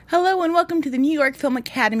Hello and welcome to the New York Film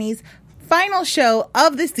Academy's final show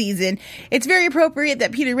of the season. It's very appropriate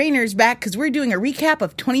that Peter Rainer is back because we're doing a recap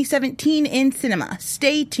of 2017 in cinema.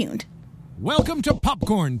 Stay tuned. Welcome to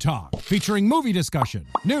Popcorn Talk, featuring movie discussion,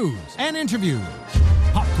 news, and interviews.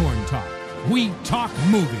 Popcorn Talk. We talk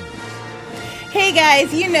movies. Hey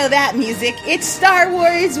guys, you know that music. It's Star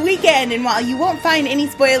Wars weekend, and while you won't find any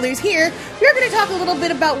spoilers here, we're going to talk a little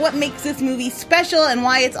bit about what makes this movie special and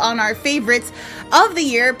why it's on our favorites of the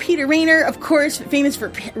year. Peter Rainer, of course, famous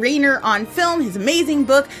for Rainer on Film, his amazing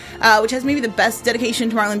book, which has maybe the best dedication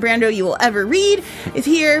to Marlon Brando you will ever read, is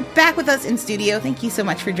here, back with us in studio. Thank you so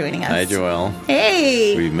much for joining us. Hi, Joelle.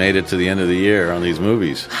 Hey! We've made it to the end of the year on these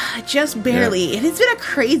movies. Just barely. Yeah. It has been a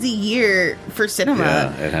crazy year for cinema.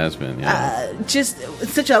 Yeah, it has been, yeah. Just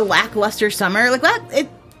such a lackluster summer.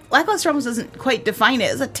 Lackluster almost doesn't quite define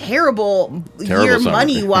it. It's a terrible year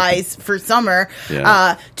money-wise for summer.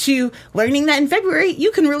 Yeah. To learning that in February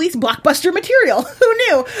you can release blockbuster material. Who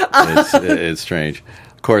knew? It's strange.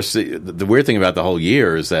 Of course, the weird thing about the whole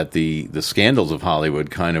year is that the scandals of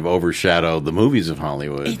Hollywood kind of overshadowed the movies of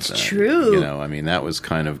Hollywood. It's true. That was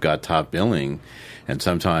kind of got top billing. And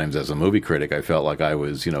sometimes as a movie critic, I felt like I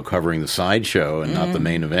was, covering the sideshow and not the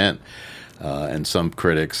main event. And some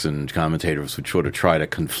critics and commentators would sort of try to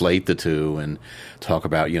conflate the two and talk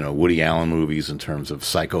about, Woody Allen movies in terms of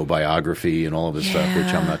psychobiography and all of this stuff, which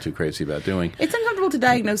I'm not too crazy about doing. It's uncomfortable to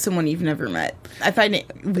diagnose someone you've never met. I find it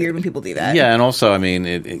weird when people do that. Yeah, and also,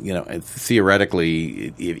 theoretically,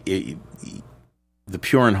 the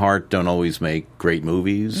pure in heart don't always make great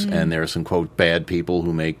movies, and there are some, quote, bad people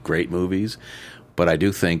who make great movies. But I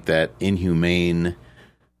do think that inhumane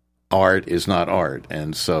art is not art,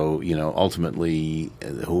 and so ultimately,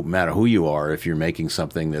 no matter who you are, if you're making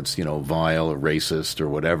something that's vile or racist or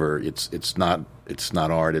whatever, it's not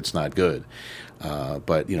art, it's not good.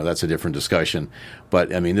 But that's a different discussion. But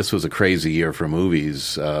this was a crazy year for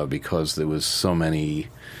movies because there was so many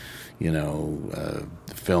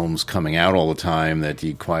films coming out all the time that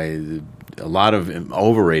a lot of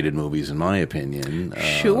overrated movies, in my opinion.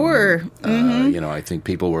 Sure. I think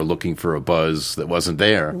people were looking for a buzz that wasn't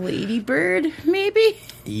there. Lady Bird, maybe?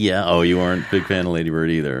 Yeah. Oh, you weren't a big fan of Lady Bird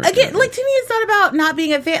either. Again, to me, it's not about not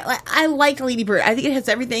being a fan. I liked Lady Bird. I think it has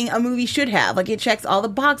everything a movie should have. It checks all the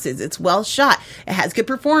boxes. It's well shot. It has good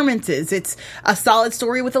performances. It's a solid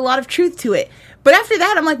story with a lot of truth to it. But after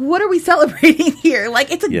that, I'm like, what are we celebrating here?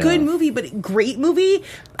 It's a good movie, but a great movie,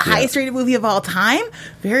 highest rated movie of all time.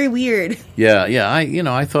 Very weird. Yeah.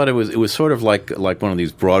 I thought it was sort of like one of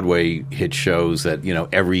these Broadway hit shows that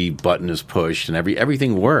every button is pushed and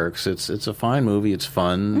everything works. It's a fine movie. It's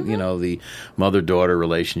fun. The mother-daughter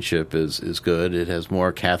relationship is good. It has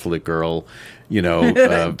more Catholic girl,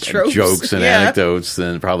 jokes and anecdotes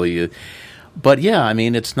than probably. But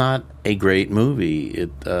it's not a great movie.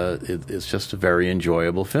 It's just a very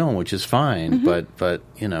enjoyable film, which is fine. But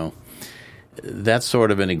that's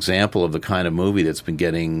sort of an example of the kind of movie that's been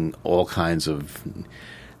getting all kinds of.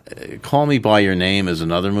 Call Me by Your Name is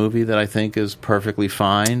another movie that I think is perfectly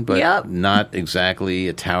fine, but not exactly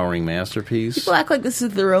a towering masterpiece. People act like this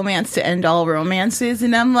is the romance to end all romances,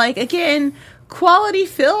 and I'm like, again, quality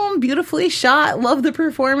film, beautifully shot, love the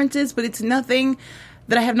performances, but it's nothing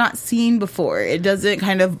that I have not seen before. It doesn't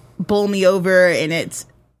kind of bowl me over in its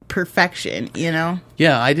perfection,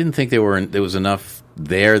 Yeah, I didn't think there was enough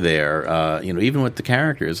there, even with the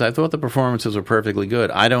characters. I thought the performances were perfectly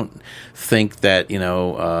good. I don't think that,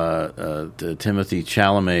 Timothée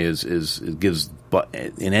Chalamet gives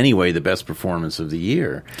in any way the best performance of the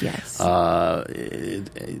year. Yes.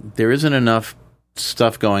 There isn't enough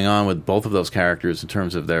stuff going on with both of those characters in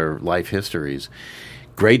terms of their life histories.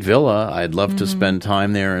 Great villa. I'd love to spend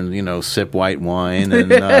time there and, sip white wine.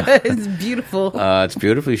 And it's beautiful. It's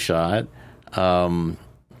beautifully shot.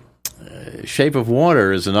 Shape of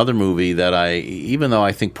Water is another movie that even though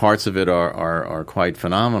I think parts of it are quite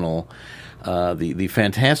phenomenal, the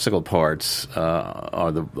fantastical parts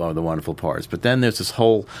are the wonderful parts. But then there's this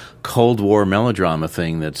whole Cold War melodrama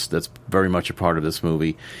thing that's very much a part of this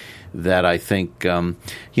movie that I think,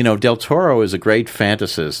 Del Toro is a great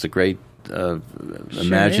fantasist, a great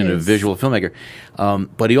imaginative visual filmmaker,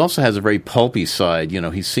 but he also has a very pulpy side.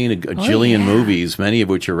 He's seen a jillion movies, many of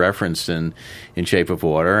which are referenced in Shape of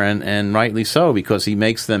Water, and rightly so, because he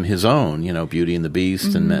makes them his own. Beauty and the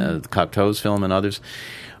Beast and the Cocteau's film and others.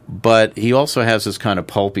 But he also has this kind of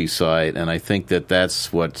pulpy side, and I think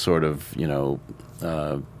that's what sort of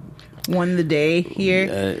won the day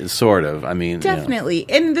here. Sort of. Definitely.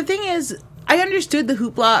 And the thing is, I understood the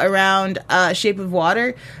hoopla around Shape of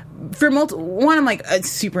Water, one, I'm like a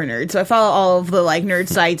super nerd, so I follow all of the like nerd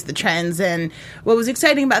sites, the trends, and what was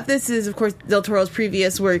exciting about this is, of course, Del Toro's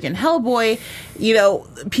previous work in Hellboy. You know,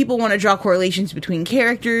 people want to draw correlations between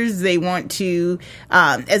characters. They want to,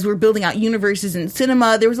 as we're building out universes in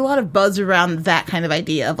cinema, there was a lot of buzz around that kind of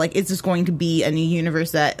idea of like, is this going to be a new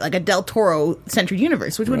universe that like a Del Toro centered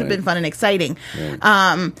universe, which would have been fun and exciting.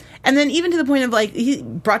 Right. And then even to the point of like, he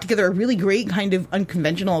brought together a really great kind of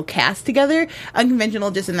unconventional cast together.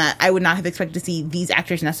 Unconventional just in that I would not have expected to see these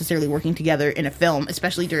actors necessarily working together in a film,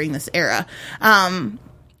 especially during this era.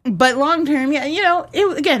 But long term, yeah, you know, it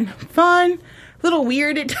was, again, fun, a little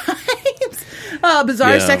weird at times.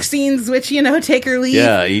 Bizarre sex scenes, which, you know, take or leave.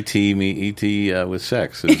 Yeah, E.T. With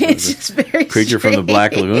sex. It's just very Creature strange. from the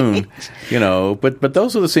Black Lagoon, you know. But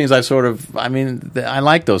those are the scenes I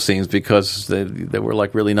like those scenes because they were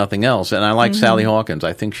like really nothing else. And I like Sally Hawkins.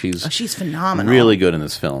 I think she's phenomenal. Really good in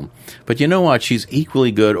this film. But you know what? She's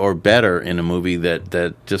equally good or better in a movie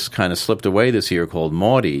that just kind of slipped away this year called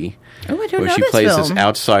Maudie. Oh, I don't where know she this plays film. this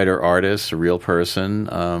outsider artist, a real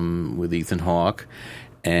person, with Ethan Hawke.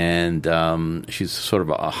 And she's sort of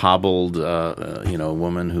a hobbled,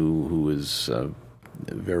 woman who is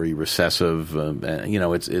very recessive. You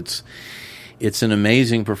know, it's an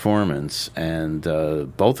amazing performance, and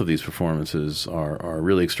both of these performances are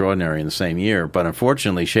really extraordinary in the same year. But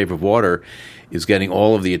unfortunately, Shape of Water is getting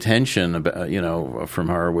all of the attention, from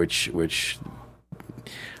her, which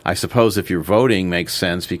I suppose if you're voting makes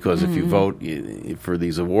sense, because if you vote for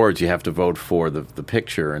these awards, you have to vote for the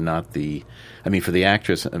picture and not for the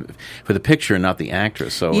actress, for the picture and not the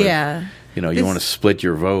actress. So yeah, you want to split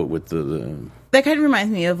your vote with the that kind of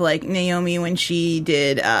reminds me of like Naomi when she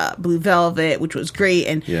did Blue Velvet, which was great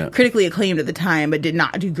and critically acclaimed at the time, but did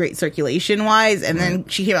not do great circulation wise. And then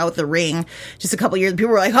she came out with The Ring just a couple years.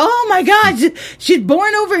 People were like, "Oh my God, she's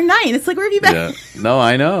born overnight." It's like, where have you been? Yeah. No,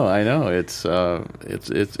 I know. It's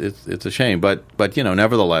a shame, but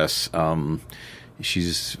nevertheless,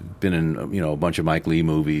 she's been in a bunch of Mike Leigh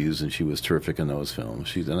movies, and she was terrific in those films.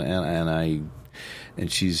 She's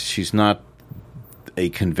not a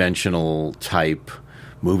conventional type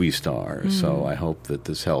movie star, so I hope that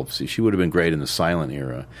this helps. She would have been great in the silent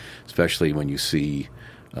era, especially when you see,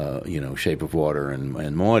 Shape of Water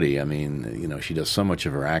and Maudie. I mean, she does so much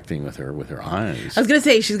of her acting with her eyes. I was going to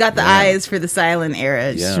say, she's got the eyes for the silent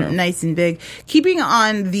era. It's nice and big. Keeping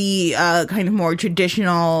on the kind of more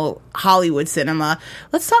traditional Hollywood cinema,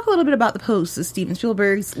 let's talk a little bit about The Post, the Steven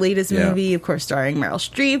Spielberg's latest movie, of course, starring Meryl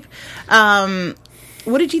Streep.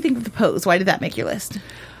 What did you think of The Post? Why did that make your list?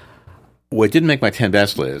 Well, it didn't make my 10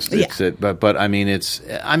 best list. But I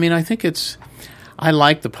think I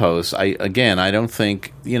like The Post. I don't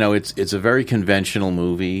think, it's a very conventional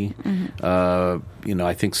movie.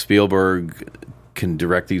 I think Spielberg can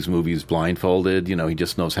direct these movies blindfolded. He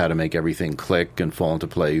just knows how to make everything click and fall into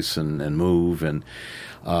place and move. And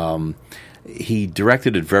he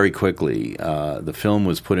directed it very quickly. The film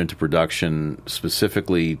was put into production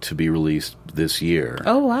specifically to be released this year.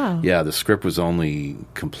 Oh, wow. Yeah, the script was only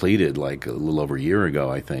completed like a little over a year ago,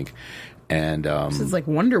 I think. And this is like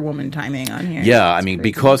Wonder Woman timing on here. Yeah,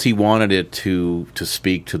 because he wanted it to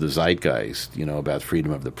speak to the zeitgeist, about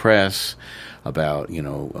freedom of the press, about,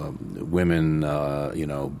 women,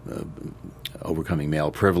 overcoming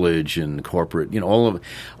male privilege and corporate, all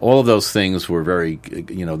of those things were very,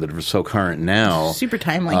 that are so current now. Super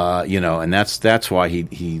timely. And that's why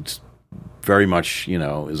he very much,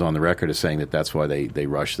 is on the record as saying that's why they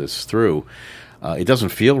rushed this through. It doesn't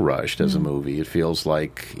feel rushed as a movie. It feels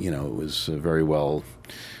like, it was very well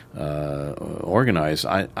organized.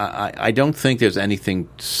 I don't think there's anything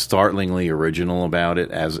startlingly original about it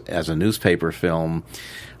as a newspaper film.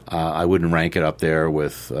 I wouldn't rank it up there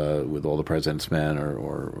with All the President's Men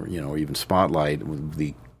or even Spotlight.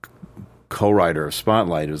 The co-writer of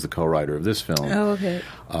Spotlight is the co-writer of this film. Oh, okay.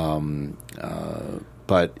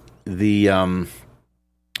 But the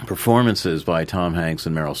performances by Tom Hanks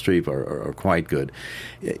and Meryl Streep are quite good.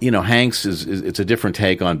 Hanks it's a different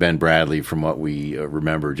take on Ben Bradley from what we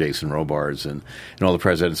remember Jason Robards and All the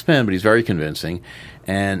President's Men, but he's very convincing.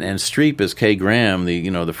 And Streep is Kay Graham,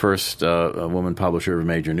 the first woman publisher of a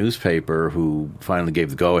major newspaper who finally gave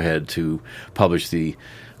the go-ahead to publish the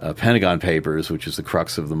Pentagon Papers, which is the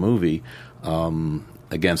crux of the movie,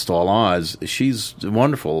 against all odds. She's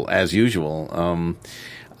wonderful, as usual.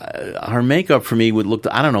 Her makeup for me would look,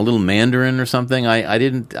 I don't know, a little Mandarin or something. I thought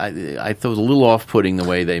it was a little off-putting the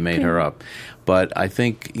way they made her up. But I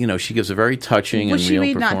think, she gives a very touching and real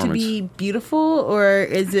performance. Was she made not to be beautiful, or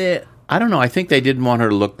is it I don't know. I think they didn't want her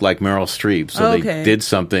to look like Meryl Streep, so Okay. they did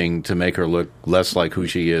something to make her look less like who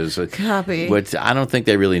she is. Copy. But I don't think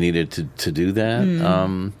they really needed to do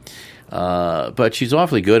that. But she's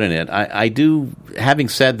awfully good in it. I do. Having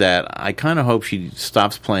said that, I kind of hope she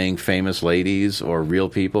stops playing famous ladies or real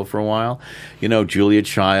people for a while. You know, Julia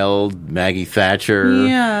Child, Maggie Thatcher.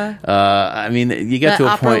 Yeah. I mean, you get That to a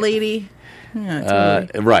opera point. lady. Yeah,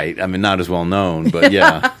 totally. Right. I mean, not as well known, but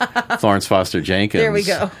yeah. Florence Foster Jenkins. There we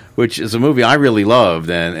go. Which is a movie I really loved,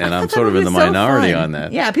 and I I'm thought sort that of in the movie was so minority fun. on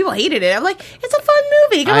that. Yeah, people hated it. I'm like, it's a fun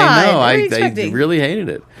movie. Come on. I know. What are you I expecting? really hated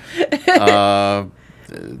it.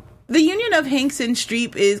 The union of Hanks and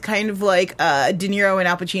Streep is kind of like De Niro and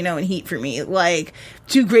Al Pacino in Heat for me. Like,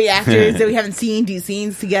 two great actors that we haven't seen do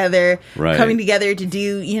scenes together, Right. coming together to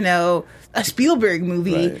do, you know, a Spielberg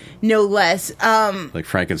movie, Right. no less. Like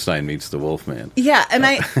Frankenstein meets the Wolfman. Yeah, and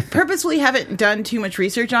I purposely haven't done too much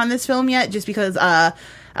research on this film yet, just because I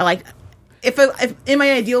like. If in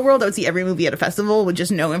my ideal world, I would see every movie at a festival with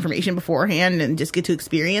just no information beforehand and just get to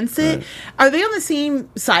experience it. Right. Are they on the same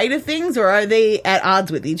side of things, or are they at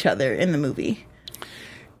odds with each other in the movie?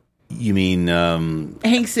 You mean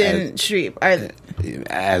Hanks and Streep are.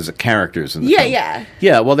 as characters in the Yeah, film? yeah.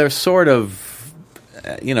 Yeah, well, they're sort of,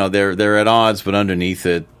 they're at odds, but underneath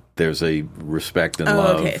it, there's a respect and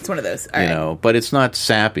love. Okay, it's one of those. All you right. know, but it's not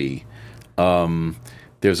sappy.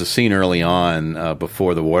 There's a scene early on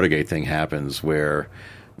before the Watergate thing happens where,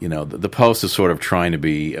 you know, the Post is sort of trying to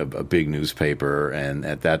be a big newspaper, and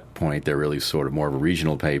at that point they're really sort of more of a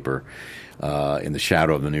regional paper in the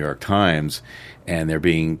shadow of the New York Times, and they're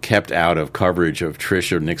being kept out of coverage of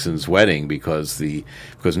Trish or Nixon's wedding because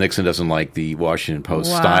Nixon doesn't like the Washington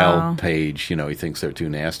Post style page. You know, he thinks they're too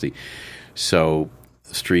nasty. So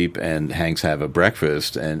Streep and Hanks have a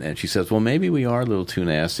breakfast, and she says, "Well, maybe we are a little too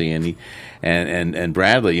nasty." And and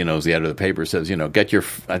Bradley, you know, as the editor of the paper, says, "You know, get your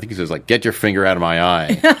finger out of my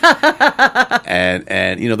eye."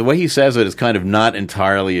 and you know, the way he says it is kind of not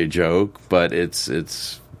entirely a joke, but it's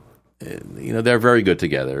you know, they're very good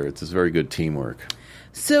together. It's very good teamwork.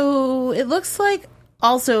 So it looks like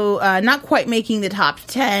also not quite making the top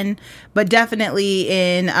 10, but definitely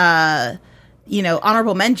in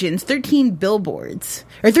honorable mentions. 3 billboards.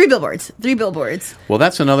 Well,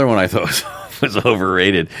 that's another one I thought was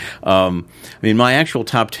overrated. I mean, my actual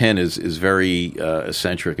top 10 is very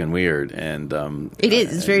eccentric and weird, and It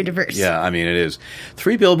is. It's very diverse. yeah, I mean, it is.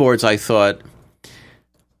 3 billboards, I thought,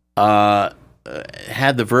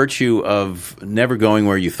 had the virtue of never going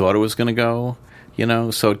where you thought it was going to go. You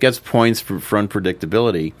know, so it gets points for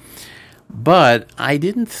unpredictability. But I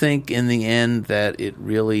didn't think in the end that it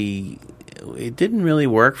didn't really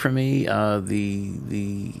work for me.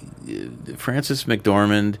 The Frances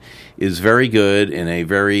McDormand is very good in a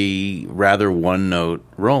very rather one-note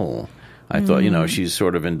role. I thought, you know, she's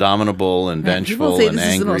sort of indomitable and vengeful People say and this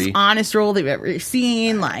angry. is the most honest role they've ever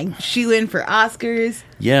seen, like shoe-in for Oscars.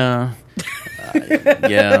 Yeah.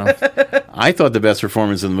 Yeah. I thought the best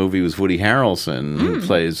performance in the movie was Woody Harrelson, who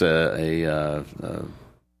plays a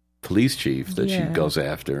police chief that she goes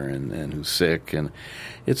after and who's sick. And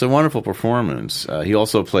it's a wonderful performance. He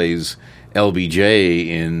also plays LBJ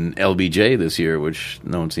in LBJ this year, which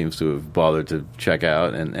no one seems to have bothered to check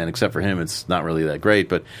out. And except for him, it's not really that great.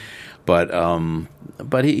 But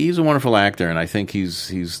he's a wonderful actor, and I think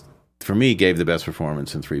he's for me gave the best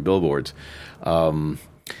performance in 3 billboards.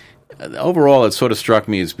 Overall, it sort of struck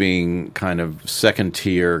me as being kind of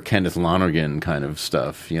second-tier Kenneth Lonergan kind of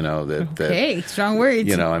stuff, you know. Okay, strong words.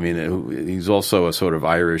 You know, I mean, he's also a sort of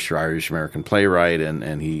Irish or Irish-American playwright,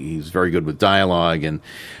 and he's very good with dialogue and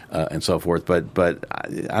so forth. But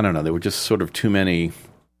I don't know, there were just sort of too many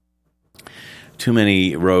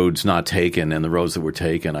roads not taken, and the roads that were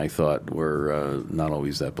taken, I thought, were not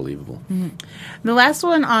always that believable. Mm-hmm. The last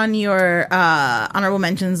one on your honorable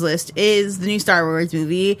mentions list is the new Star Wars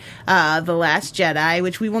movie, The Last Jedi,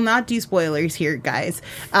 which we will not do spoilers here, guys.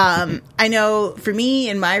 I know for me,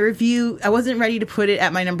 in my review, I wasn't ready to put it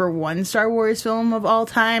at my number 1 Star Wars film of all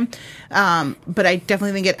time, but I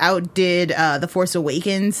definitely think it outdid The Force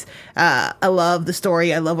Awakens. I love the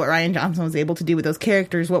story. I love what Rian Johnson was able to do with those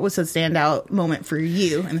characters. What was the standout moment for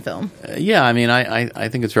you in the film? Yeah, I mean, I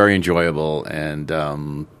think it's very enjoyable, and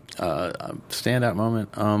standout moment.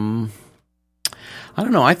 I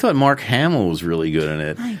don't know. I thought Mark Hamill was really good in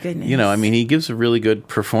it. My goodness. You know, I mean, he gives a really good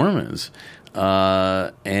performance,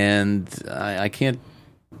 and I can't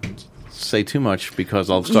say too much because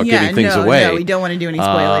I'll start giving things away. No, we don't want to do any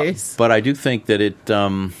spoilers. But I do think that it.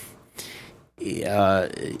 You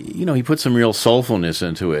know, he put some real soulfulness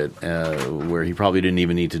into it, where he probably didn't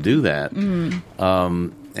even need to do that.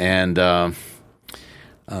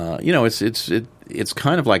 it's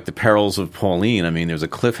kind of like The Perils of Pauline. I mean, there's a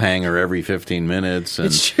cliffhanger every 15 minutes, and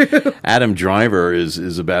It's true. Adam Driver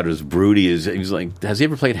is about as broody as he's like. Has he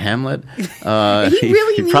ever played Hamlet? He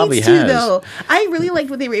really needs probably to, has. though. I really liked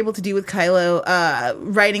what they were able to do with Kylo,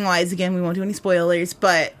 writing wise. Again, we won't do any spoilers,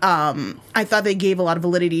 but I thought they gave a lot of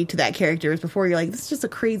validity to that character. Whereas before, you're like, this is just a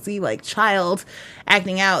crazy like child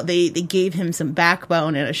acting out. They gave him some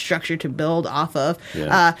backbone and a structure to build off of.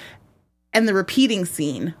 Yeah. And the repeating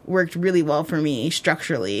scene worked really well for me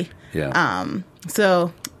structurally. Yeah.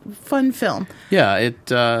 So fun film. Yeah.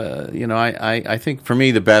 I think for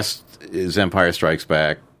me the best is Empire Strikes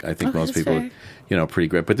Back. I think most that's people, fair. Pretty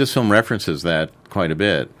great. But this film references that quite a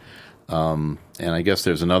bit. And I guess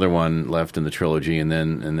there's another one left in the trilogy, and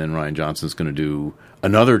then Ryan Johnson's going to do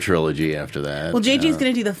another trilogy after that. Well, JJ's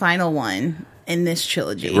going to do the final one in this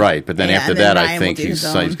trilogy, right? But then after then that, I Ryan think will do he's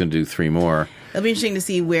his going own. to do 3 more. It'll be interesting to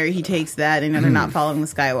see where he takes that. I know they're not following the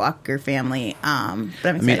Skywalker family. But I'm excited.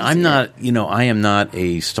 I mean, to I'm see not. it. I am not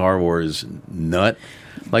a Star Wars nut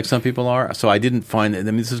like some people are. So I didn't find. I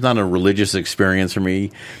mean, this is not a religious experience for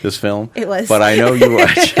me. This film. It was, but I know you are.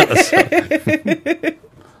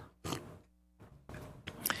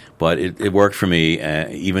 But it worked for me,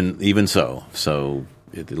 even so. So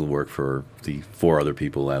it'll work for the 4 other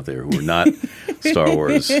people out there who are not Star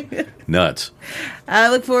Wars nuts. I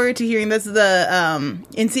look forward to hearing this. And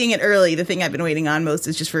seeing it early. The thing I've been waiting on most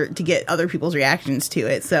is just to get other people's reactions to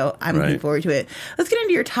it. So I'm looking forward to it. Let's get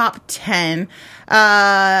into your top 10.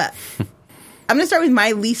 I'm going to start with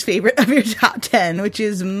my least favorite of your top 10, which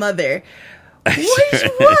is Mother. What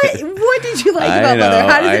did you like about Mother?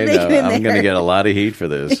 How does it make it in there? I'm going to get a lot of heat for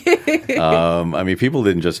this. I mean, people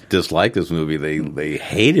didn't just dislike this movie; they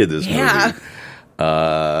hated this movie.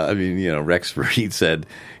 I mean, Rex Reed said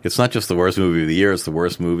it's not just the worst movie of the year; it's the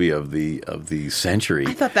worst movie of the century.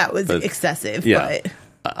 I thought that was excessive. Yeah.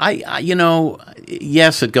 But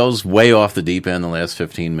yes, it goes way off the deep end the last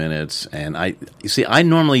 15 minutes, and I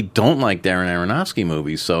normally don't like Darren Aronofsky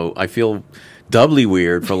movies, so I feel doubly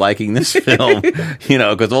weird for liking this film,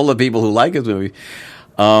 because all the people who like this movie.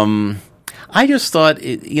 I just thought,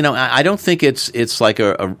 I don't think it's like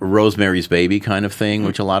a Rosemary's Baby kind of thing,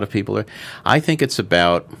 which a lot of people are. I think it's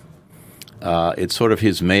about, it's sort of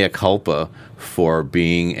his mea culpa for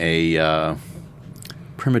being a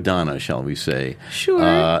prima donna, shall we say. Sure.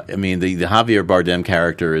 I mean, the Javier Bardem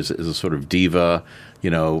character is a sort of diva,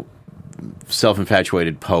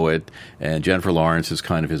 self-infatuated poet, and Jennifer Lawrence is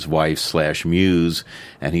kind of his wife / muse,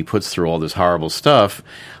 and he puts through all this horrible stuff.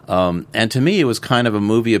 And to me, it was kind of a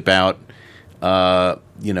movie about,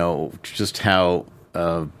 just how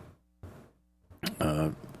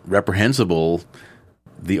reprehensible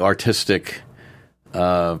the artistic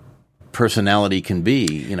personality can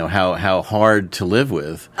be. How hard to live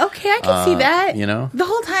with. Okay, I can see that. The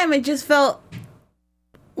whole time, it just felt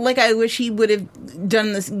like I wish he would have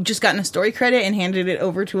done this, just gotten a story credit and handed it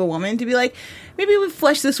over to a woman to be like, maybe we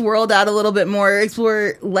flesh this world out a little bit more,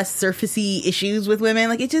 explore less surfacey issues with women.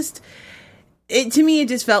 Like to me, it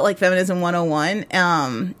just felt like Feminism 101,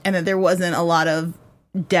 and that there wasn't a lot of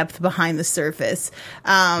depth behind the surface.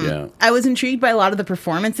 I was intrigued by a lot of the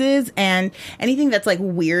performances, and anything that's like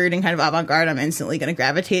weird and kind of avant-garde, I'm instantly going to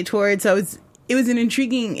gravitate towards. So it was an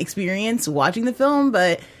intriguing experience watching the film,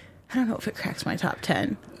 but I don't know if it cracks my top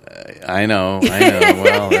 10. I know.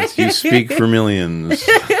 Well, you speak for millions.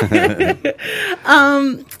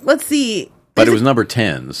 Let's see. But it was number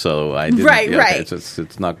 10, so I didn't. Right. Okay,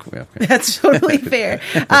 it's not. Okay. That's totally fair.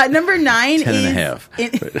 Number 9 10 is... and a half.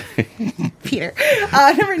 Peter.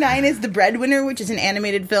 Number 9 is The Breadwinner, which is an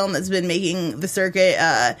animated film that's been making the circuit.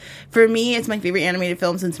 For me, it's my favorite animated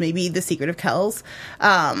film since maybe The Secret of Kells. She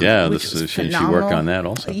worked on that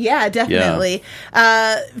also. Yeah, definitely.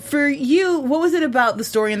 Yeah. For you, what was it about the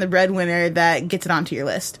story in The Breadwinner that gets it onto your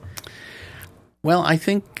list? Well, I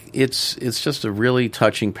think it's just a really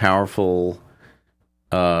touching, powerful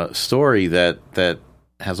story that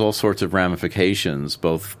has all sorts of ramifications,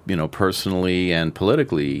 both personally and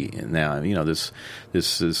politically. Now,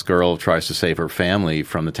 this girl tries to save her family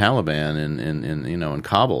from the Taliban in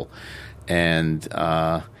Kabul, and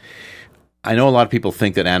I know a lot of people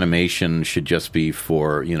think that animation should just be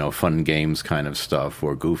for fun and games kind of stuff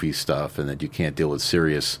or goofy stuff, and that you can't deal with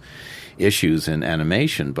serious issues in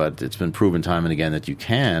animation, but it's been proven time and again that you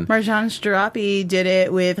can. Marjane Starapi did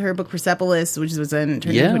it with her book Persepolis, which was turned into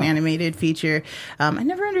an animated feature. I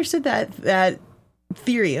never understood that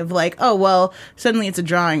theory of like, oh, well, suddenly it's a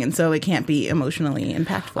drawing and so it can't be emotionally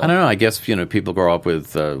impactful. I don't know. I guess, people grow up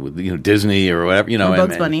with Disney or whatever, Or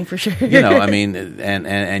Bugs Bunny, for sure. I mean,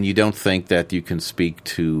 and you don't think that you can speak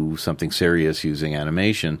to something serious using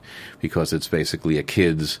animation because it's basically a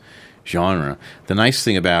kid's genre. The nice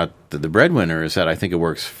thing about the Breadwinner is that I think it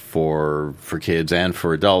works for kids and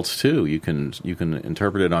for adults too. You can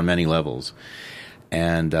interpret it on many levels,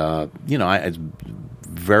 and it's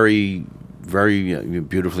very, very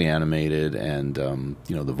beautifully animated, and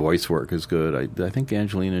the voice work is good. I think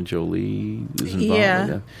Angelina Jolie is involved. Yeah.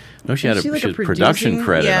 With that. No, she had a like production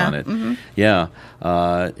credit on it. Mm-hmm. Yeah.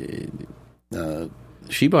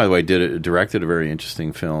 She, by the way, directed a very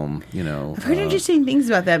interesting film. I've heard interesting things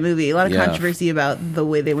about that movie. A lot of controversy about the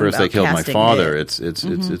way they went about casting First, They Killed My Father. it. It's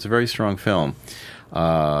a very strong film.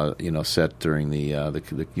 Set during the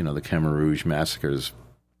Khmer Rouge massacres.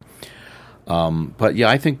 But yeah,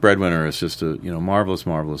 I think Breadwinner is just a marvelous,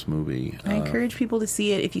 marvelous movie. I encourage people to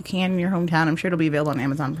see it if you can in your hometown. I'm sure it'll be available on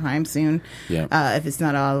Amazon Prime soon. Yeah. If it's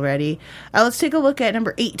not already. Let's take a look at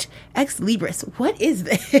number 8, Ex Libris. What is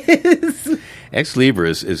this? Ex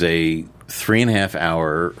Libris is a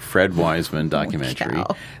 3.5-hour Fred Wiseman documentary.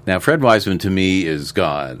 Wow. Now, Fred Wiseman to me is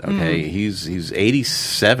God. Okay, he's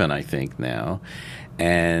 87, I think now,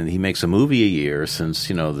 and he makes a movie a year since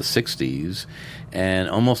the 60s. And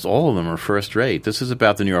almost all of them are first rate. This is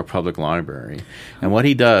about the New York Public Library. And what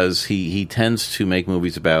he does, he tends to make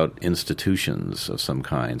movies about institutions of some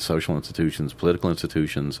kind, social institutions, political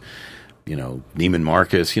institutions, Neiman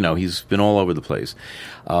Marcus, he's been all over the place.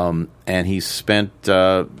 And he's spent,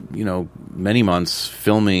 many months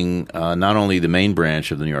filming not only the main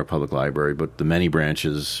branch of the New York Public Library, but the many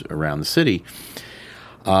branches around the city.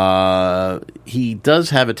 He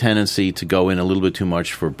does have a tendency to go in a little bit too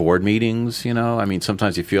much for board meetings, I mean,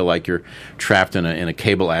 sometimes you feel like you're trapped in a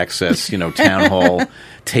cable access, town hall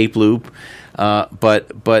tape loop.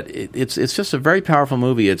 But it's just a very powerful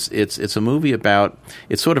movie. It's a movie about,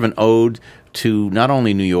 it's sort of an ode to not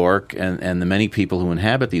only New York and the many people who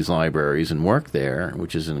inhabit these libraries and work there,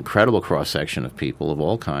 which is an incredible cross-section of people of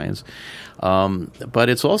all kinds, but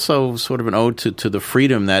it's also sort of an ode to the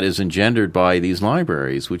freedom that is engendered by these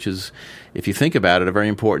libraries, which is, if you think about it, a very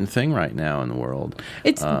important thing right now in the world.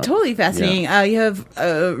 It's totally fascinating. Yeah. You have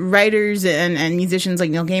writers and musicians like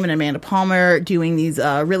Neil Gaiman and Amanda Palmer doing these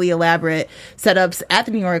really elaborate setups at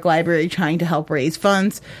the New York Library trying to help raise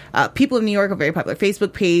funds. People of New York, a very popular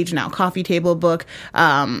Facebook page, now Coffee Table Book,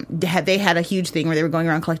 they had a huge thing where they were going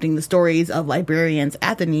around collecting the stories of librarians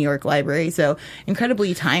at the New York Library, so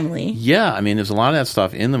incredibly timely. Yeah, I mean, there's a lot of that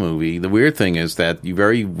stuff in the movie. The weird thing is that you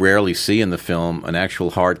very rarely see in the film an actual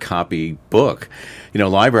hard copy book.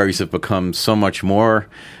 Libraries have become so much more,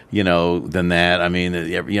 than that. I mean,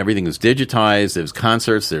 everything is digitized. There's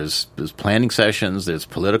concerts, there's planning sessions, there's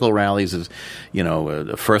political rallies, there's,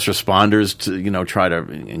 first responders to, try to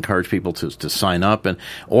encourage people to sign up, and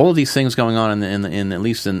all of these things going on in at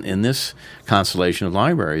least in this constellation of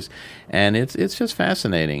libraries. And it's just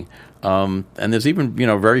fascinating. And there's even,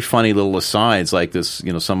 very funny little asides like this,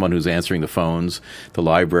 someone who's answering the phones, the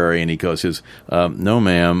library, and he goes, no,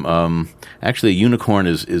 ma'am, actually a unicorn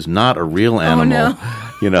is not a real animal.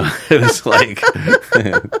 Oh, no. It's like...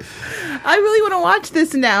 I really want to watch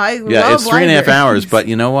this now. Yeah, it's 3.5 libraries. hours, but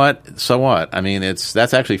you know what? So what? I mean,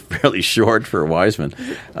 that's actually fairly short for Wiseman.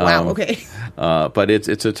 Wow, okay. But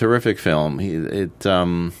it's a terrific film.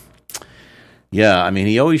 Yeah, I mean,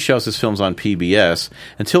 he always shows his films on PBS.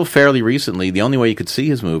 Until fairly recently, the only way you could see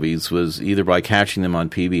his movies was either by catching them on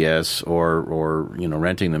PBS or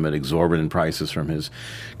renting them at exorbitant prices from his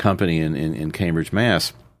company in Cambridge,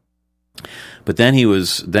 Mass. But then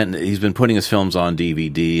he's been putting his films on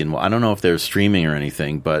DVD, and I don't know if they're streaming or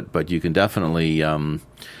anything, but you can definitely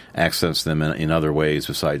access them in other ways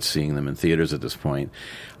besides seeing them in theaters at this point.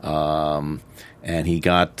 And he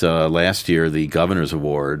got, last year, the Governor's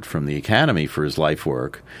Award from the Academy for his life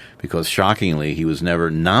work, because shockingly, he was never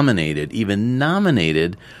even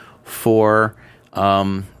nominated for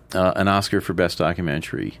an Oscar for Best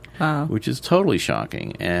Documentary, which is totally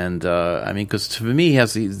shocking. And, I mean, because to me, he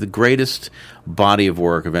has the greatest body of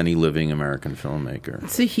work of any living American filmmaker.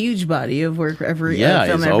 It's a huge body of work every he's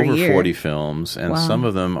every over year. 40 films, and Wow. some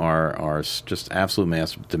of them are just absolute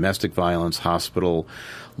mass. Domestic violence, hospital,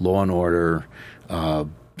 Law and Order.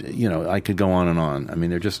 I could go on and on. I mean,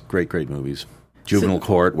 they're just great movies. Juvenile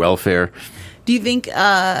Court, Welfare. Do you think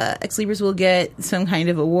Ex Libris will get some kind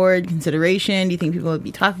of award consideration? Do you think people will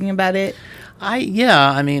be talking about it?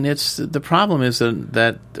 I mean, the problem is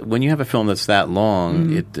that when you have a film that's that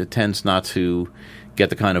long, it tends not to get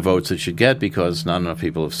the kind of votes it should get because not enough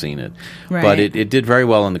people have seen it. Right. But it did very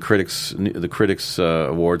well in the critics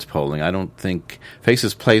awards polling. I don't think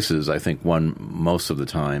Faces Places, I think, won most of the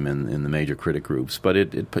time in the major critic groups. But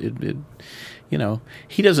it you know,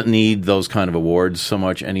 he doesn't need those kind of awards so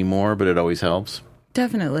much anymore, but it always helps.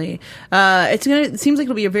 Definitely. It seems like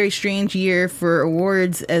it'll be a very strange year for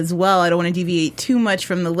awards as well. I don't want to deviate too much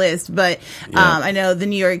from the list, but I know the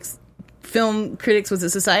New York Film Critics, was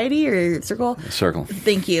it Society or Circle? Circle.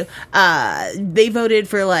 Thank you. They voted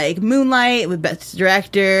for like Moonlight with Best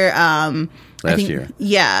Director. Last year.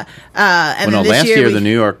 Yeah. And then last year the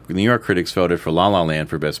New York critics voted for La La Land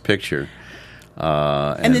for Best Picture.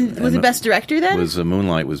 And then was it Best Director then? Was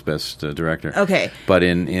Moonlight was Best Director. Okay. But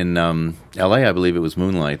in L.A., I believe it was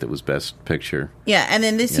Moonlight that was Best Picture. Yeah, and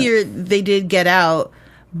then this year they did Get Out,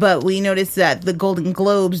 but we noticed that the Golden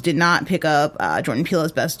Globes did not pick up Jordan Peele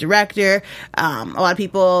as Best Director. A lot of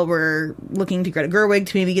people were looking to Greta Gerwig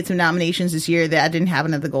to maybe get some nominations this year. That didn't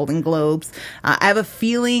happen at the Golden Globes. I have a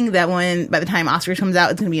feeling that by the time Oscars comes out,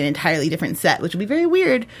 it's going to be an entirely different set, which will be very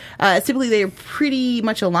weird. Typically, they are pretty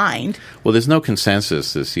much aligned. Well, there's no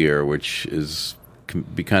consensus this year, which can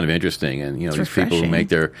be kind of interesting, and these people who make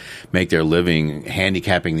their living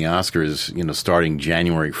handicapping the Oscars, starting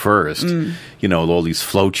January 1st, with all these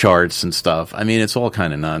flow charts and stuff. I mean, it's all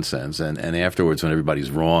kind of nonsense. And afterwards, when everybody's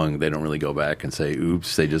wrong, they don't really go back and say,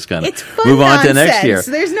 "Oops." They just kind of move on to next year.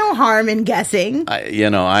 There's no harm in guessing.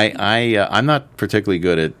 I'm not particularly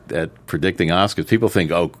good at predicting Oscars. People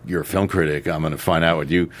think, "Oh, you're a film critic. I'm going to find out what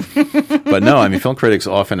you." But no, I mean, film critics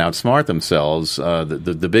often outsmart themselves.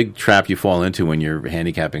 The big trap you fall into when you're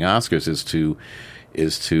handicapping Oscars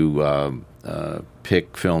is to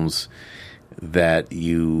pick films that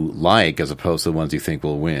you like as opposed to the ones you think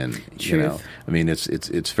will win. Truth. I mean,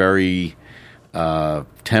 it's very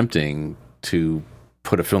tempting to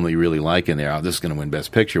put a film that you really like in there. Oh, this is going to win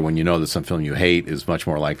Best Picture, when you know that some film you hate is much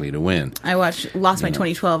more likely to win. I lost my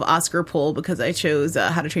 2012 Oscar poll because I chose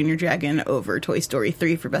How to Train Your Dragon over Toy Story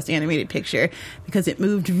 3 for Best Animated Picture because it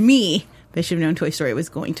moved me. I should have known Toy Story was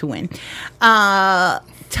going to win.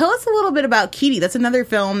 Tell us a little bit about Kitty. That's another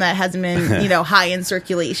film that hasn't been, high in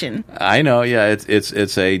circulation. I know. Yeah,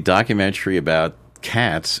 it's a documentary about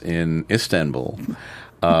cats in Istanbul.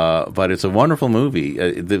 But it's a wonderful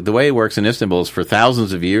movie. The way it works in Istanbul is for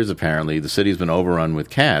thousands of years, apparently, the city's been overrun with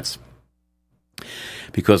cats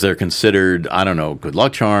because they're considered, I don't know, good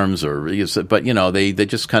luck charms, but they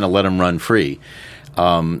just kind of let them run free.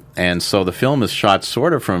 And so the film is shot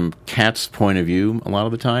sort of from cats' point of view a lot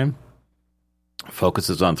of the time.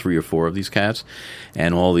 Focuses on 3 or 4 of these cats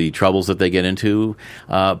and all the troubles that they get into.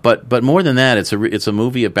 But more than that, it's a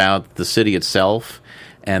movie about the city itself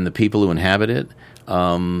and the people who inhabit it.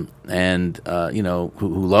 Who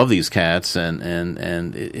love these cats, and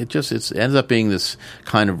it ends up being this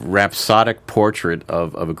kind of rhapsodic portrait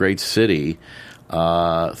of a great city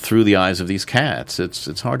through the eyes of these cats.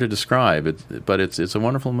 It's hard to describe, but it's a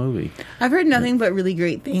wonderful movie. I've heard nothing but really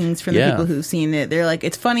great things from the people who've seen it. They're like,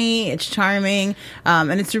 it's funny, it's charming,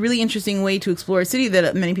 and it's a really interesting way to explore a city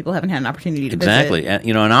that many people haven't had an opportunity to visit. Exactly,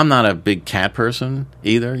 and I'm not a big cat person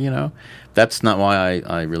either. That's not why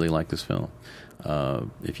I really like this film.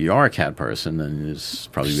 If you are a cat person, then it's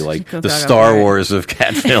probably like the Star Wars of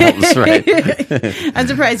cat films, right? I'm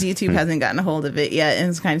surprised YouTube hasn't gotten a hold of it yet,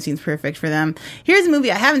 and it kind of seems perfect for them. Here's a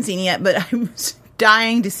movie I haven't seen yet, but I'm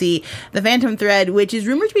dying to see, The Phantom Thread, which is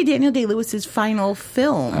rumored to be Daniel Day-Lewis's final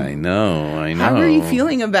film. I know. How are you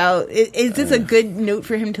feeling about it? Is this a good note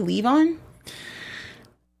for him to leave on?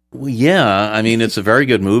 Well, yeah. I mean, it's a very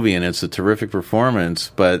good movie, and it's a terrific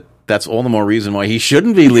performance, but that's all the more reason why he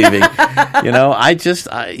shouldn't be leaving. I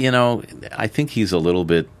think he's a little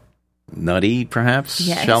bit nutty, perhaps,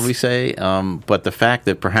 shall we say. But the fact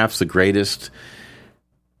that perhaps the greatest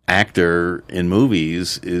actor in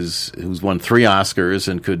movies who's won 3 Oscars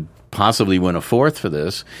and could possibly win a 4th for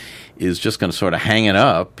this is just going to sort of hang it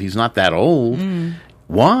up. He's not that old.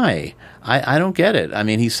 Why? I don't get it. I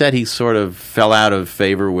mean, he said he sort of fell out of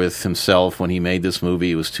favor with himself when he made this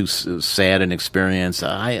movie. It was too sad an experience.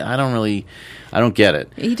 I don't get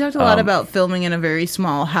it. He talked a lot about filming in a very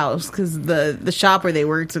small house because the shop where they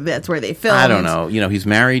worked, so that's where they filmed. I don't know. He's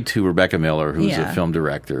married to Rebecca Miller, who's a film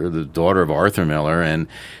director, the daughter of Arthur Miller,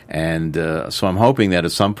 and so I'm hoping that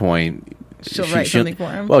at some point she'll write something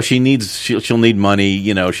for him. Well, she'll need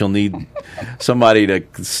money. She'll need somebody to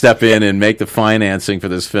step in and make the financing for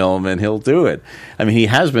this film, and he'll do it. I mean, he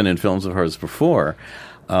has been in films of hers before.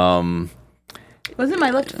 Wasn't My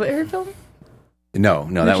Left Foot her film? No,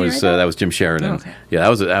 that was Jim Sheridan. Oh, okay. Yeah,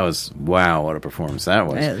 that was wow, what a performance that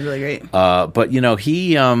was. Yeah, it was really great. But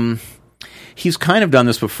he's kind of done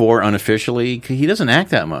this before unofficially. He doesn't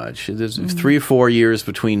act that much. There's 3 or 4 years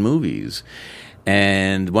between movies.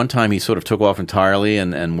 And one time he sort of took off entirely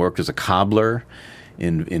and worked as a cobbler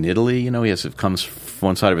in Italy. You know, he comes from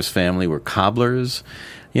one side of his family were cobblers,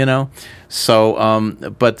 you know.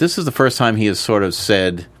 So, but this is the first time he has sort of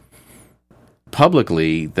said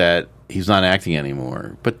publicly that he's not acting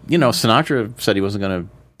anymore. But, you know, Sinatra said he wasn't going to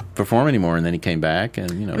perform anymore, and then he came back,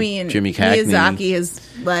 and, you know, Jimmy Cagney. Miyazaki has,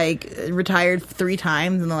 like, retired 3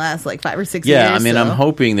 times in the last, like, 5 or 6 years. Yeah, I mean, I'm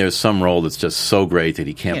hoping there's some role that's just so great that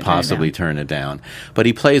he can't possibly turn it down. But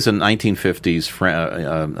he plays a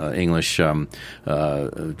 1950s English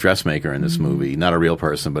dressmaker in this movie. Not a real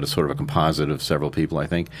person, but it's sort of a composite of several people, I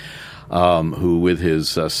think, who, with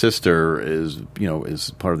his sister, is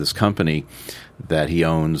part of this company that he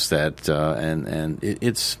owns. That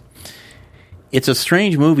It's a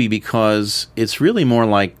strange movie because it's really more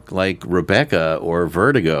like Rebecca or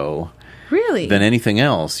Vertigo, really, than anything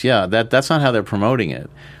else. Yeah, that's not how they're promoting it.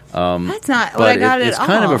 That's not what I got at all. It's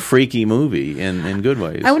kind of a freaky movie in good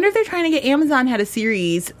ways. I wonder if they're trying to get Amazon had a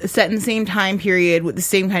series set in the same time period with the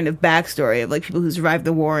same kind of backstory of like people who survived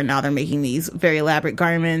the war and now they're making these very elaborate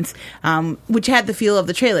garments, which had the feel of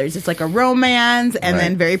the trailers. It's like a romance and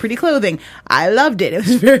then very pretty clothing. I loved it. It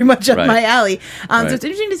was very much up my alley. So it's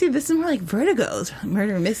interesting to see this is more like Vertigo's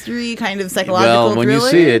murder mystery kind of psychological when thriller.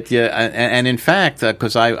 You see it, yeah, and in fact,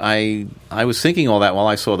 because I was thinking all that while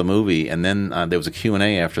I saw the movie, and then there was a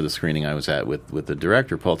Q&A after the screening I was at with the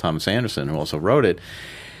director, Paul Thomas Anderson, who also wrote it,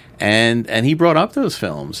 and he brought up those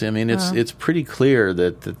films. I mean, it's pretty clear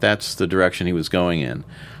that's the direction he was going in.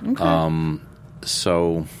 Okay.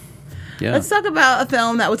 So, yeah. Let's talk about a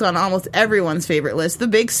film that was on almost everyone's favorite list, The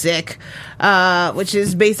Big Sick, which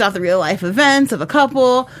is based off the real-life events of a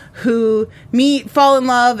couple who meet, fall in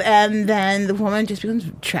love, and then the woman just becomes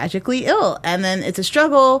tragically ill. And then it's a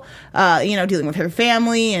struggle, dealing with her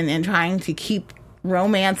family and trying to keep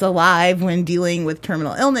romance alive when dealing with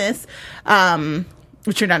terminal illness,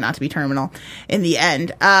 which turned out not to be terminal in the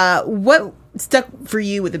end. What stuck for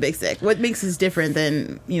you with The Big Sick? What makes this different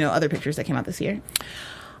than, other pictures that came out this year?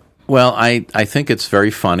 Well, I think it's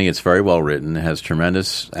very funny. It's very well written. It has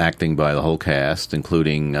tremendous acting by the whole cast,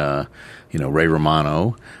 including, Ray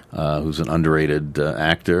Romano, who's an underrated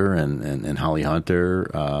actor, and Holly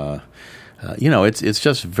Hunter. It's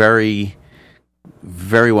just very,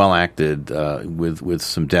 very well acted, with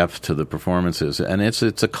some depth to the performances, and it's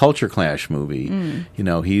a culture clash movie.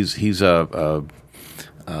 He's a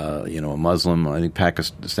Muslim, I think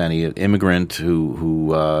Pakistani immigrant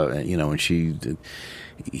who and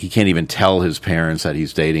he can't even tell his parents that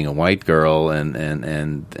he's dating a white girl, and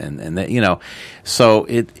that, so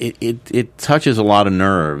it touches a lot of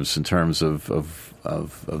nerves in terms of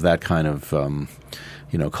that kind of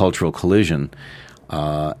cultural collision.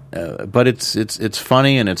 But it's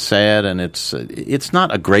funny and it's sad and it's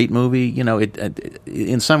not a great movie.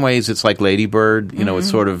 In some ways it's like Lady Bird. It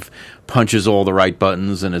sort of punches all the right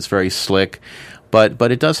buttons and it's very slick.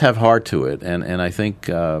 But it does have heart to it, and I think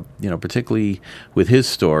particularly with his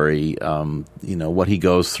story, what he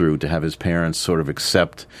goes through to have his parents sort of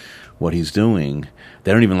accept what he's doing.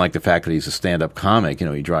 They don't even like the fact that he's a stand-up comic.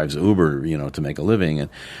 He drives Uber, to make a living, and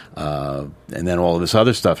then all of this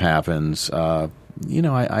other stuff happens. I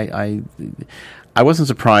wasn't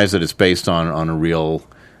surprised that it's based on a real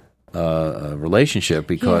relationship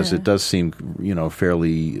because it does seem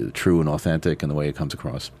fairly true and authentic in the way it comes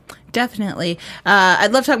across. Definitely.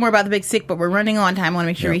 I'd love to talk more about The Big Sick, but we're running on time. I want to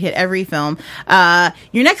make sure we hit every film.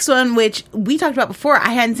 Your next one, which we talked about before,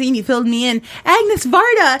 I hadn't seen, you filled me in. Agnes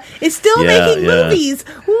Varda is still making movies.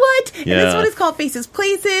 What? And this one is called Faces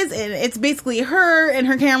Places, and it's basically her and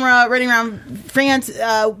her camera running around France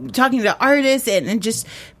talking to artists and just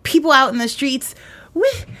people out in the streets.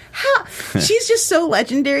 She's just so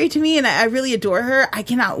legendary to me, and I really adore her. I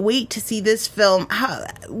cannot wait to see this film.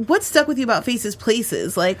 What stuck with you about Faces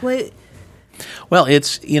Places? Like what? Well,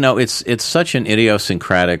 it's such an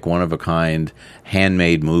idiosyncratic, one of a kind,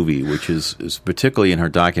 handmade movie, which is particularly in her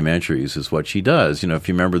documentaries is what she does. If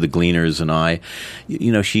you remember The Gleaners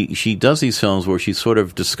and she does these films where she sort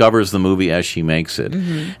of discovers the movie as she makes it,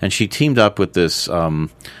 and she teamed up with this.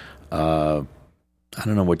 I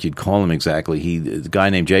don't know what you'd call him exactly. The guy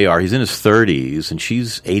named JR, he's in his 30s, and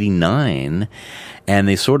she's 89, and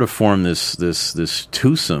they sort of form this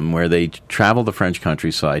twosome where they travel the French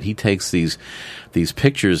countryside. He takes these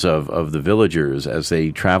pictures of the villagers as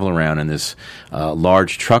they travel around in this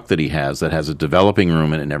large truck that he has that has a developing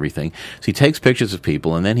room in it and everything. So he takes pictures of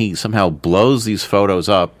people, and then he somehow blows these photos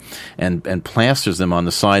up and plasters them on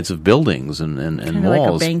the sides of buildings and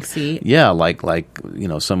walls. Like a Banksy. Yeah, like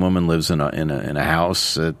some woman lives in a house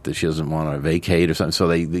house that she doesn't want to vacate or something. So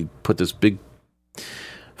they put this big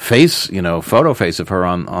face, photo face of her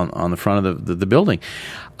on the front of the building.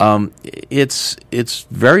 It's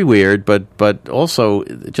very weird, but also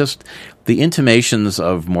just the intimations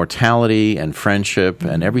of mortality and friendship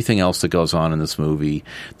and everything else that goes on in this movie,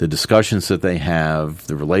 the discussions that they have,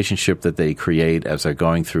 the relationship that they create as they're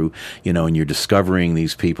going through, and you're discovering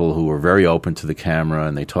these people who are very open to the camera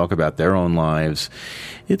and they talk about their own lives.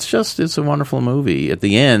 It's a wonderful movie. At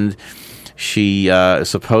the end, she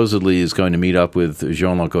supposedly is going to meet up with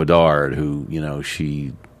Jean-Luc Godard, who,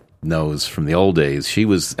 she knows from the old days. She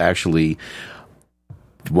was actually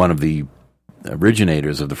one of the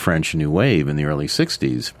originators of the French New Wave in the early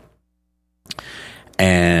 60s.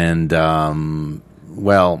 And,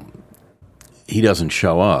 he doesn't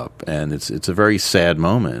show up, and it's a very sad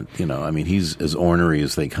moment. He's as ornery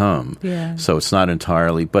as they come. Yeah. So it's not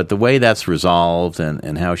entirely, but the way that's resolved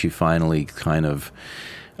and how she finally kind of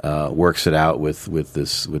works it out with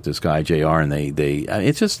this guy JR, and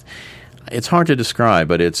it's hard to describe,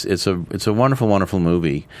 but it's a wonderful, wonderful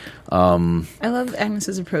movie. I love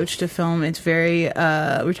Agnes's approach to film. It's very,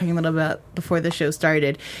 we were talking a little about before the show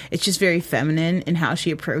started, it's just very feminine in how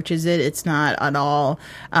she approaches it. It's not at all,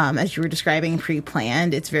 as you were describing,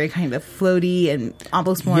 pre-planned. It's very kind of floaty and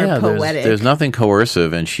almost more poetic. There's nothing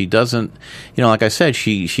coercive, and she doesn't, like I said,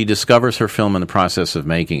 she discovers her film in the process of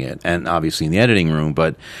making it, and obviously in the editing room,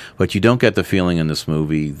 but you don't get the feeling in this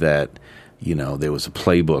movie that there was a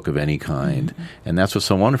playbook of any kind, and that's what's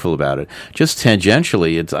so wonderful about it. Just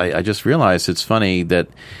tangentially, I just realized it's funny that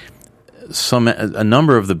a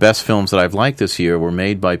number of the best films that I've liked this year were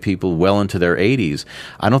made by people well into their 80s.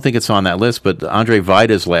 I don't think it's on that list, but Andre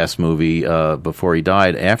Vida's last movie, before he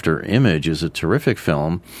died, After Image, is a terrific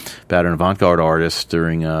film about an avant-garde artist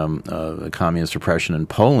during communist repression in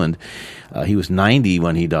Poland. He was 90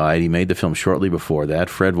 when he died. He made the film shortly before that.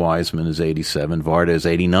 Fred Wiseman is 87. Varda is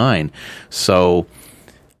 89. So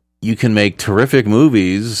you can make terrific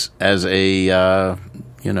movies as a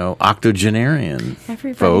octogenarian.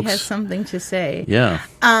 Everybody folks has something to say. Yeah.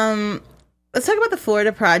 Let's talk about the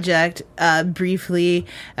Florida Project briefly.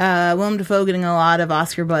 Willem Dafoe getting a lot of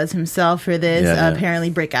Oscar buzz himself for this.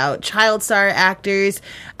 Apparently breakout child star actors.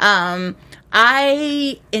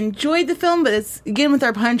 I enjoyed the film, but it's, again, with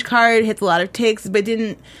our punch card, hits a lot of ticks, but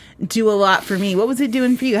didn't do a lot for me. What was it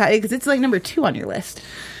doing for you? Because it's like number 2 on your list.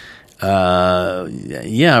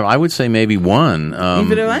 I would say maybe 1. You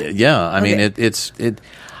put it 1? Yeah, I mean,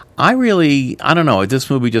 I don't know. This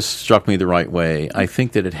movie just struck me the right way. I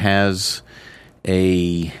think that it has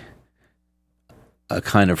a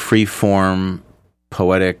kind of free-form,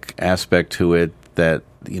 poetic aspect to it that,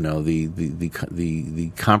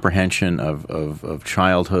 the comprehension of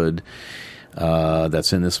childhood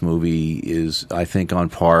that's in this movie is, I think, on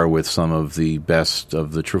par with some of the best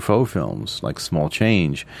of the Truffaut films, like Small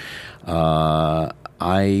Change.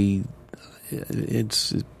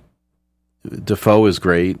 Defoe is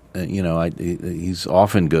great. He's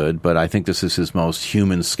often good, but I think this is his most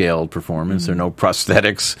human-scaled performance. There are no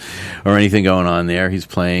prosthetics or anything going on there. He's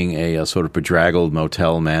playing a sort of bedraggled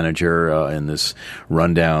motel manager in this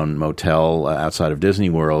rundown motel outside of Disney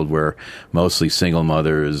World, where mostly single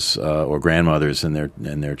mothers or grandmothers and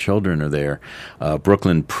their children are there.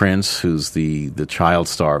 Brooklyn Prince, who's the child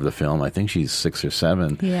star of the film, I think she's 6 or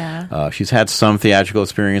 7. Yeah. She's had some theatrical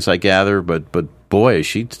experience, I gather, but boy, is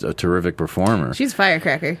she a terrific performer. She's a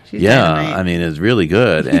firecracker. She's dynamite. I mean, it's really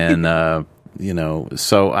good. And,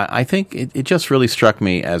 so I think it just really struck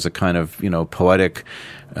me as a kind of, poetic,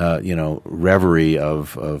 reverie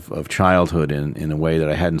of childhood in a way that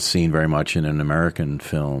I hadn't seen very much in an American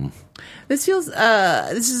film. This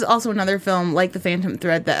is also another film like The Phantom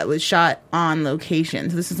Thread that was shot on location.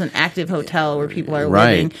 So this is an active hotel where people are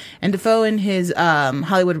living. And Defoe in his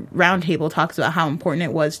Hollywood Roundtable talks about how important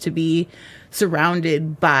it was to be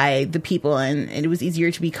surrounded by the people, and it was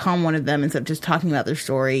easier to become one of them instead of just talking about their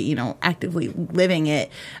story, actively living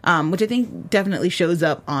it, which I think definitely shows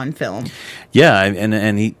up on film. Yeah,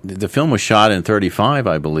 and the film was shot in 35,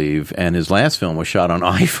 I believe, and his last film was shot on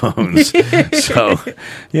iPhones. So,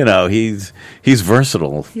 he's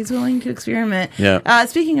versatile. He's willing to experiment. Yeah.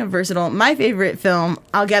 Speaking of versatile, my favorite film,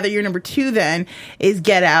 I'll gather your number 2 then, is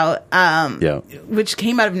Get Out, which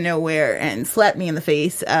came out of nowhere and slapped me in the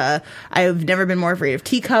face. I've never been more afraid of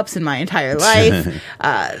teacups in my entire life.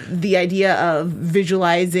 The idea of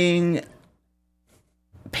visualizing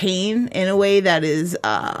pain in a way that is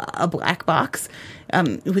a black box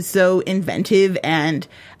it was so inventive, and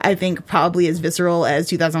I think probably as visceral as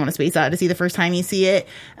 2001: A Space Odyssey the first time you see it.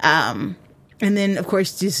 And then, of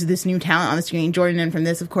course, just this new talent on the screen, Jordan, and from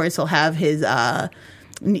this, of course, he'll have his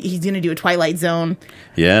He's going to do a Twilight Zone.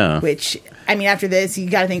 Yeah. Which, I mean, after this, you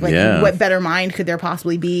got to think, like, what better mind could there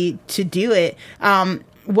possibly be to do it?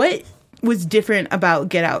 What was different about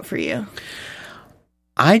Get Out for you?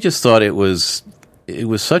 I just thought it was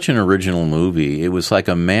such an original movie. It was like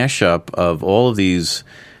a mashup of all of these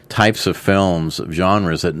types of films, of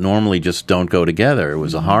genres that normally just don't go together. It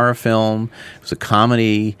was a horror film, it was a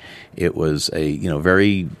comedy, it was a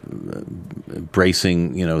very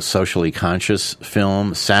bracing, socially conscious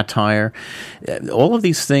film, satire. All of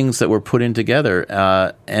these things that were put in together,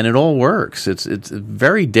 and it all works. It's a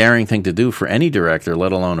very daring thing to do for any director,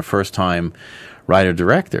 let alone a first-time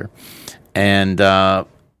writer-director. And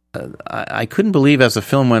I couldn't believe as the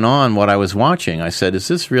film went on what I was watching. I said, is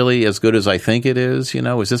this really as good as I think it is?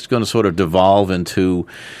 Is this going to sort of devolve into,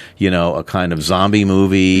 a kind of zombie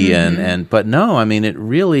movie? Mm-hmm. But no, I mean, it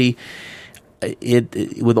really,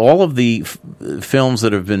 with all of the films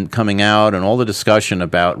that have been coming out and all the discussion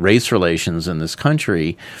about race relations in this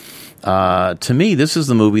country, to me, this is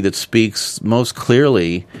the movie that speaks most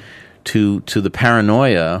clearly to the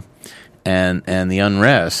paranoia and the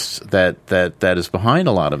unrest that is behind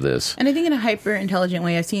a lot of this. And I think in a hyper intelligent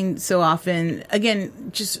way, I've seen so often,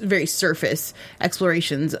 again, just very surface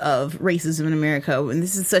explorations of racism in America. And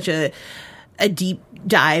this is such a deep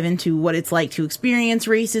dive into what it's like to experience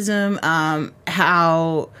racism,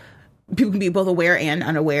 how people can be both aware and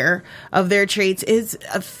unaware of their traits. Is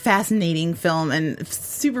a fascinating film and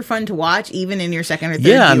super fun to watch, even in your second or third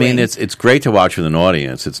viewing. I mean, it's great to watch with an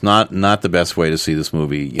audience. It's not the best way to see this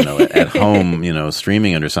movie, at home,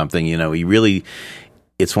 streaming it or something.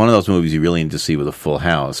 It's one of those movies you really need to see with a full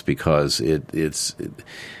house because it's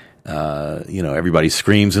everybody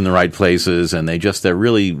screams in the right places and they're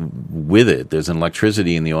really with it. There's an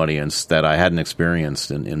electricity in the audience that I hadn't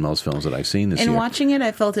experienced in most films that I've seen this year. And watching it,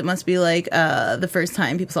 I felt it must be like the first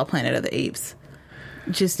time people saw Planet of the Apes.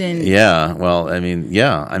 There's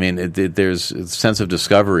a sense of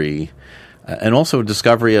discovery and also a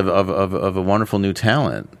discovery of a wonderful new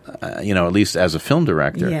talent, at least as a film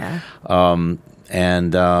director. Yeah.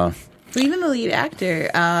 But even the lead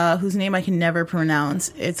actor, whose name I can never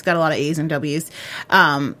pronounce, it's got a lot of A's and W's,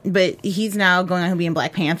 but he's now going on to be in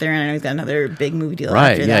Black Panther, and I know he's got another big movie deal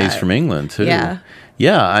after that. He's from England, too.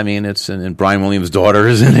 Yeah, I mean, and Brian Williams' daughter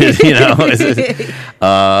is in it,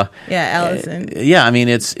 Allison. I mean,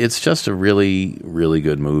 it's just a really, really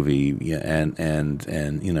good movie,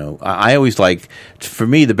 and I always like, for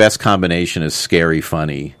me, the best combination is scary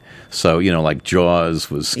funny. So, like Jaws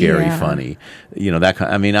was scary funny.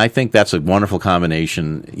 I think that's a wonderful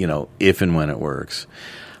combination, if and when it works.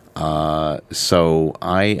 So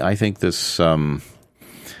I think this film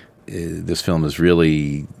is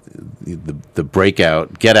really the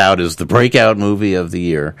breakout. Get Out is the breakout movie of the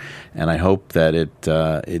year, and I hope that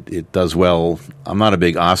it does well. I'm not a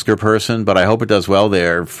big Oscar person, but I hope it does well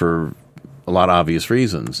there for a lot of obvious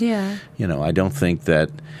reasons. Yeah. I don't think that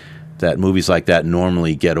movies like that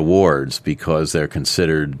normally get awards because they're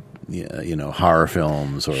considered, horror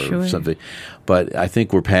films or something. But I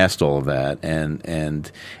think we're past all of that,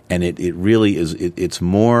 and it really is. It's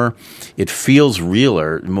more. It feels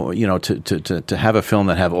realer, more. To have a film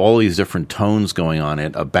that have all these different tones going on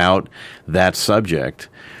it about that subject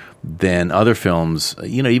than other films,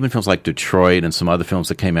 even films like Detroit and some other films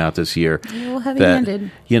that came out this year. A little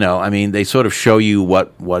heavy-handed. They sort of show you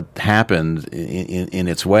what happened in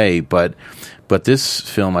its way, but this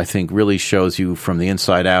film, I think, really shows you from the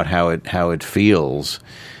inside out how it feels,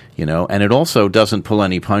 and it also doesn't pull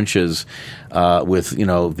any punches with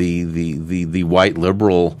the white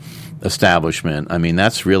liberal establishment. I mean,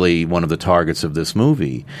 that's really one of the targets of this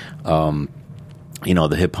movie.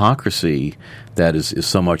 The hypocrisy that is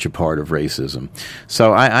so much a part of racism.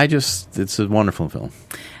 So it's a wonderful film.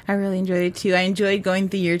 I really enjoyed it too. I enjoyed going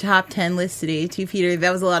through your top 10 list today too, Peter.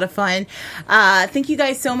 That was a lot of fun. Thank you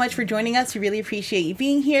guys so much for joining us. We really appreciate you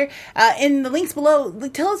being here. In the links below,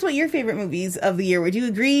 tell us what your favorite movies of the year were. Do you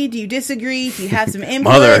agree? Do you disagree? Do you have some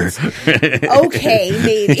input? Mother. Okay,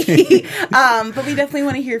 maybe. But we definitely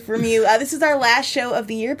want to hear from you. This is our last show of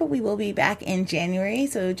the year, but we will be back in January.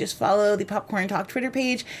 So just follow the Popcorn Talk Twitter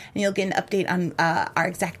page and you'll get an update on our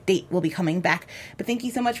exact date we'll be coming back. But thank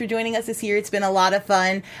you so much for joining us this year. It's been a lot of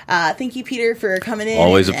fun. Thank you, Peter, for coming in.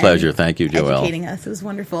 Always a pleasure. Thank you, Joelle. Educating us. It was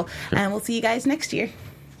wonderful. Sure. And we'll see you guys next year.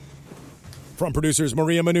 From producers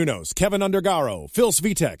Maria Menounos, Kevin Undergaro, Phil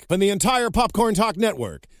Svitek, and the entire Popcorn Talk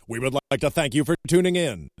Network, we would like to thank you for tuning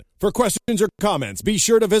in. For questions or comments, be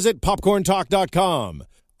sure to visit popcorntalk.com.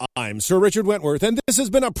 I'm Sir Richard Wentworth, and this has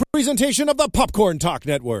been a presentation of the Popcorn Talk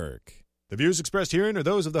Network. The views expressed herein are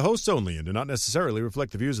those of the hosts only and do not necessarily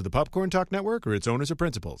reflect the views of the Popcorn Talk Network or its owners or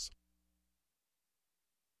principals.